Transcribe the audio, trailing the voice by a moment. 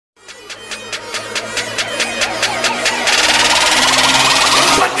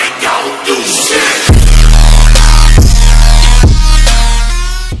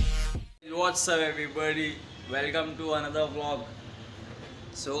What's up everybody, welcome to another vlog.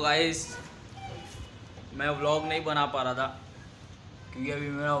 So guys, मैं vlog नहीं बना पा रहा था क्योंकि अभी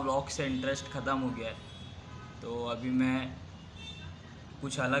मेरा व्लॉग से इंटरेस्ट ख़त्म हो गया है। तो अभी मैं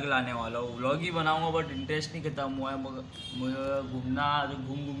कुछ अलग लाने वाला हूँ। व्लॉग ही बनाऊँगा बट इंटरेस्ट नहीं ख़त्म हुआ है। मुझे घूमना जो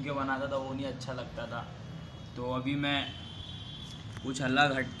घूम के बनाता था वो नहीं अच्छा लगता था। तो अभी मैं कुछ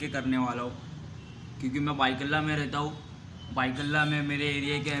अलग हट के करने वाला हूँ क्योंकि मैं बायकुल्ला में रहता हूँ। बायकुल्ला में मेरे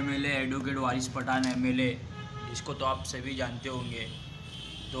एरिया के MLA एडवोकेट वारिस पठान MLA, इसको तो आप सभी जानते होंगे।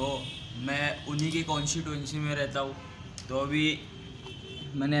 तो मैं उन्हीं की कॉन्स्टिट्यूंसी में रहता हूँ। तो अभी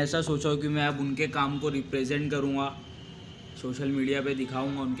मैंने ऐसा सोचा कि मैं अब उनके काम को रिप्रेजेंट करूँगा, सोशल मीडिया पे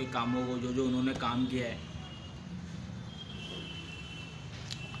दिखाऊँगा उनके कामों को, जो जो उन्होंने काम किया है।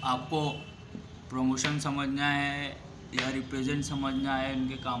 आपको प्रमोशन समझना है या रिप्रेजेंट समझना है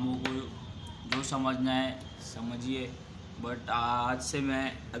उनके कामों को, जो समझना है समझिए। बट आज से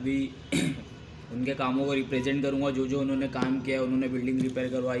मैं अभी उनके कामों को रिप्रेजेंट करूंगा, जो जो उन्होंने काम किया है। उन्होंने बिल्डिंग रिपेयर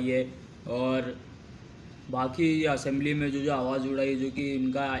करवाई है और बाकी असेंबली में जो जो आवाज़ उड़ाई, जो कि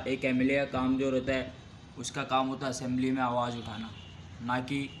उनका एक MLA का काम जो रहता है, उसका काम होता है असेंबली में आवाज़ उठाना, ना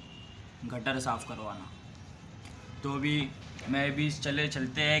कि गटर साफ़ करवाना। तो अभी मैं भी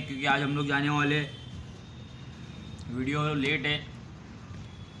चलते हैं क्योंकि आज हम लोग जाने वाले। वीडियो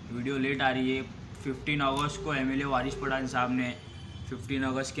लेट आ रही है। 15 अगस्त को MLA वारिस पठान साहब ने 15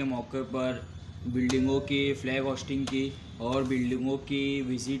 अगस्त के मौके पर बिल्डिंगों की फ्लैग होस्टिंग की और बिल्डिंगों की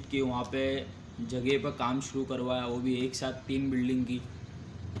विज़िट की, वहाँ पे जगह पर काम शुरू करवाया, वो भी एक साथ 3 बिल्डिंग की।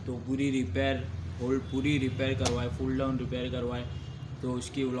 तो पूरी रिपेयर करवाए, फुल डाउन रिपेयर करवाए। तो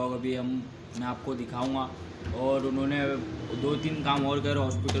उसकी व्लॉग अभी मैं आपको दिखाऊंगा। और उन्होंने 2-3 काम और करे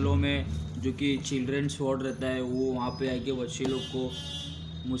हॉस्पिटलों में, जो कि चिल्ड्रंस वार्ड रहता है, वो वहाँ पे आके बच्चे लोग को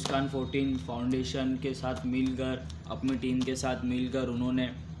मुस्कान 14 फाउंडेशन के साथ मिलकर, अपनी टीम के साथ मिलकर उन्होंने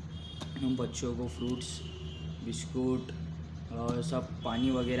बच्चों को फ्रूट्स, बिस्कुट और सब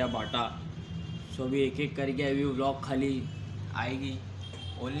पानी वगैरह बांटा। सो अभी एक एक करके अभी व्लॉग खाली आएगी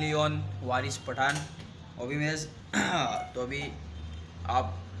ओनली ऑन वारिस पठान। अभी मैं तो अभी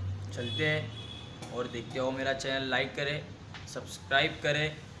आप चलते हैं और देखते हो। मेरा चैनल लाइक करें, सब्सक्राइब करें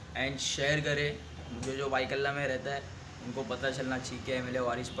एंड शेयर करें। मुझे जो बायकुल्ला में रहता है उनको पता चलना चाहिए कि MLA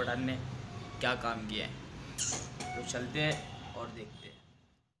वारिस पठान ने क्या काम किया है। तो चलते हैं और देखते हैं।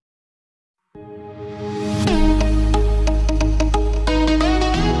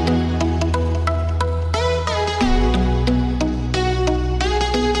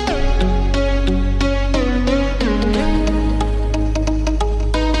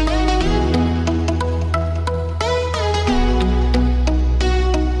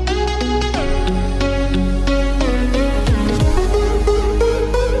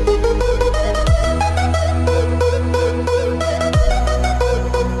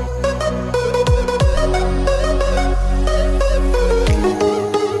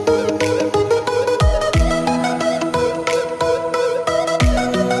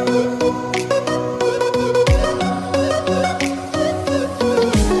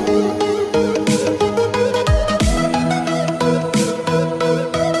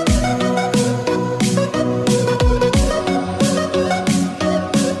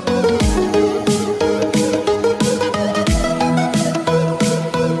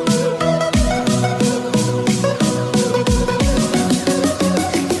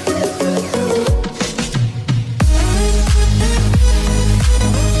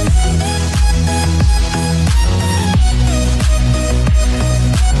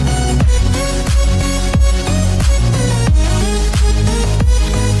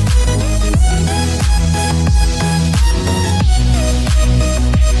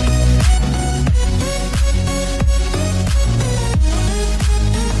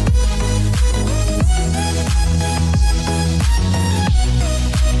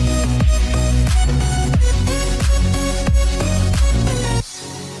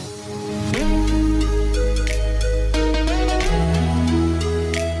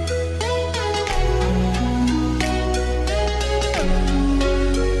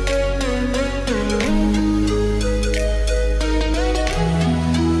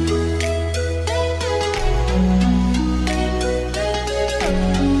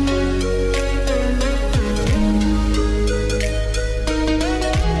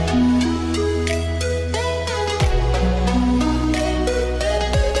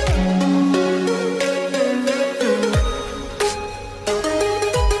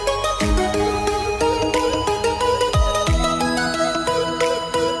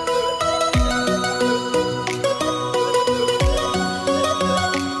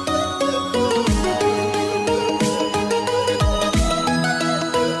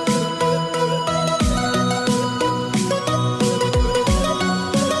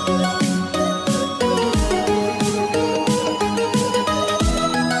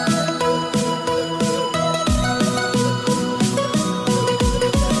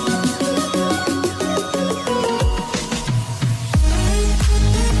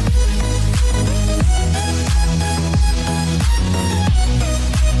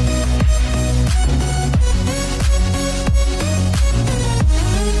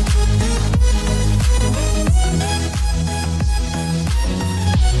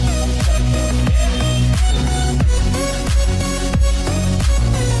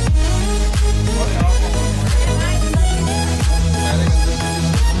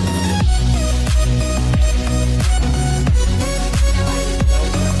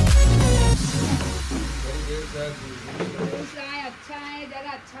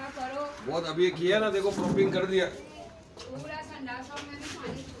 ये किया ना, देखो प्रॉपिंग कर दिया। पूरा संडासों में भी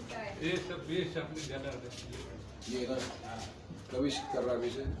पानी छूटता है। ये सब अपनी ज्यादा ये ना कभी कर रहा है अभी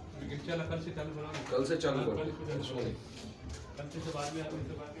से, चला कल से चालू करो, कल से चालू करो, कल से बाद में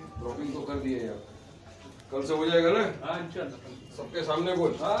प्रॉपिंग तो कर दिए यार, कल से हो जाएगा ना। हाँ इंशाल्लाह, सबके सामने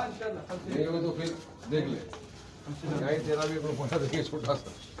बोल। हाँ इंशाल्लाह, नहीं होगा तो फिर देख ले, यहाँ तेरा भी अपना पता देंगे छोटा सा।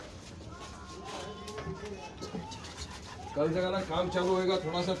 कल से ना काम चालू होएगा,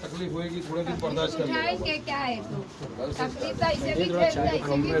 थोड़ा सा तकलीफ होएगी, थोड़े दिन बर्दाश्त कर लेंगे। क्या है तो कल से तकलीफ तो इसे भी झेलता है,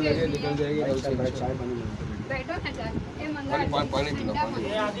 इसे भी लगे झेलती निकल है। जाएगी कल से। बैठो ना जा, ये मंगा पानी पानी पिला,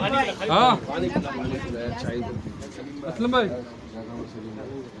 पानी हाँ पानी पिला, पानी पिलाया, चाय दो। असलम भाई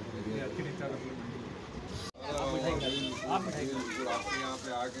आपके यहाँ पे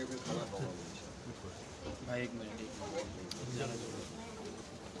आके फिर खाना खाओ भाई, एक मिनट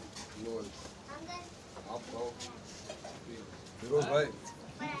आप खाओ फिरोज भाई,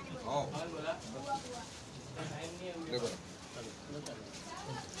 आओ देखो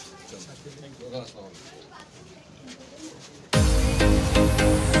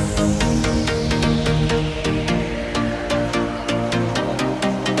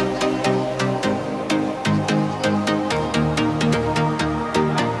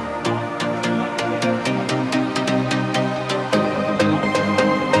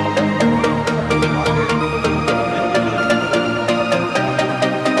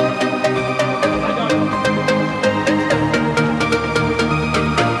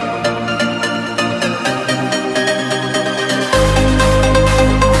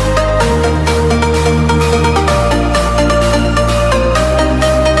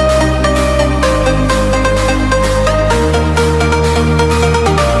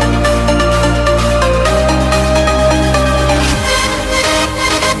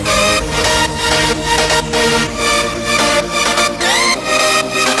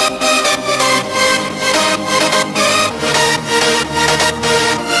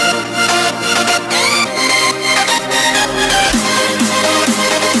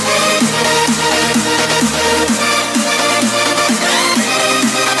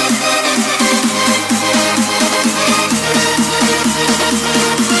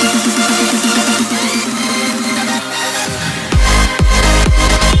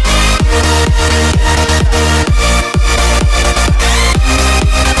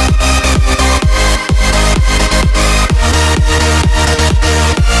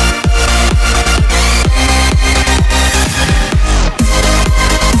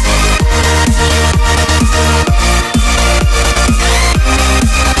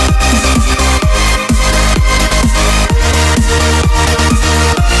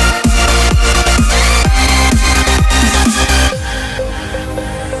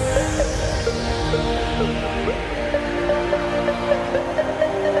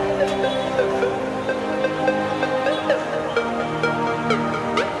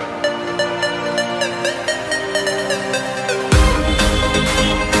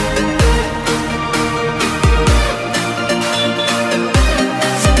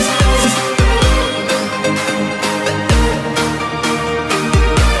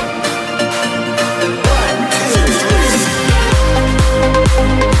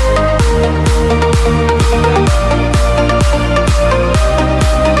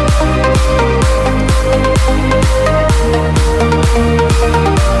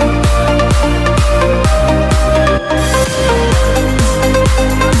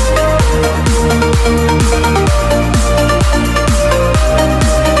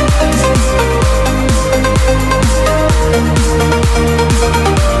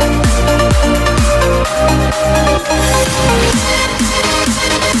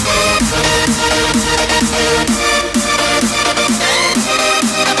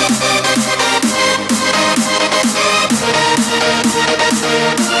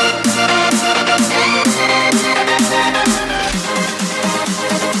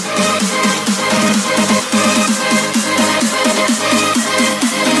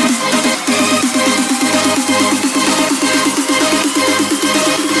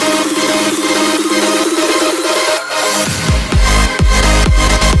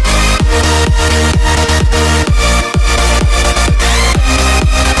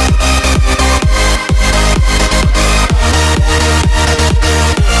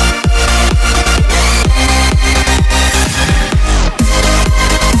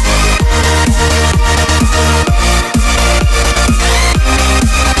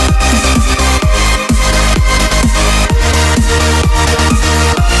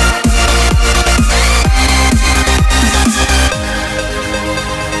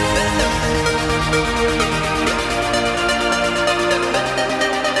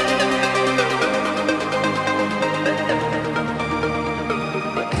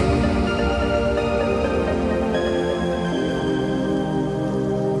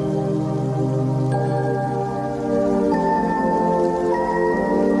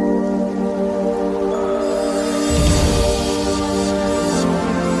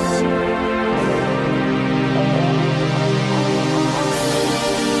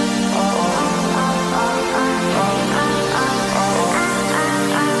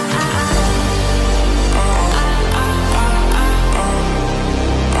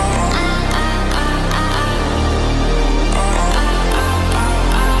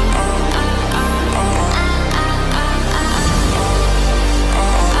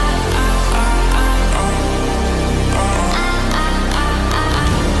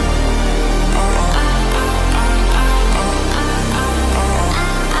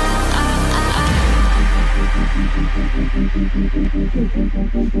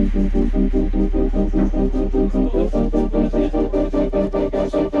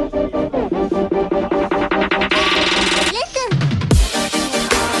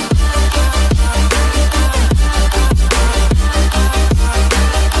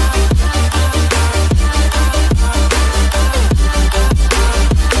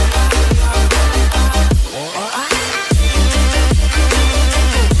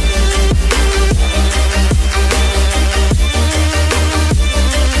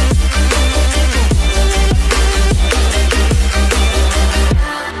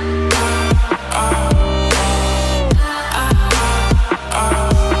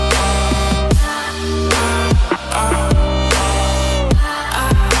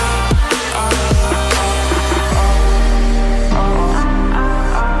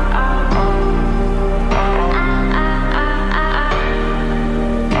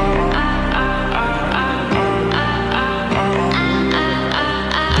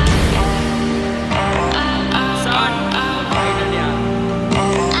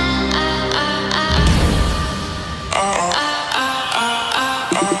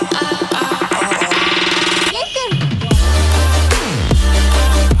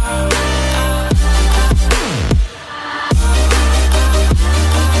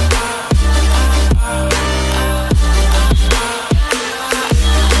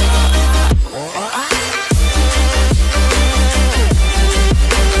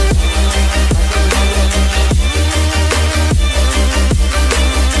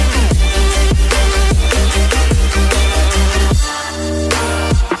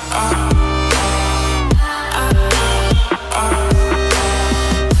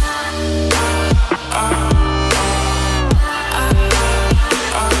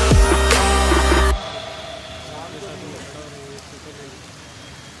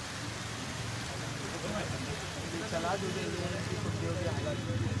चला जो छुट्टियों की हालत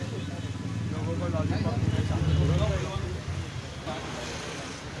लोगों को लॉलीपॉप मिले साथ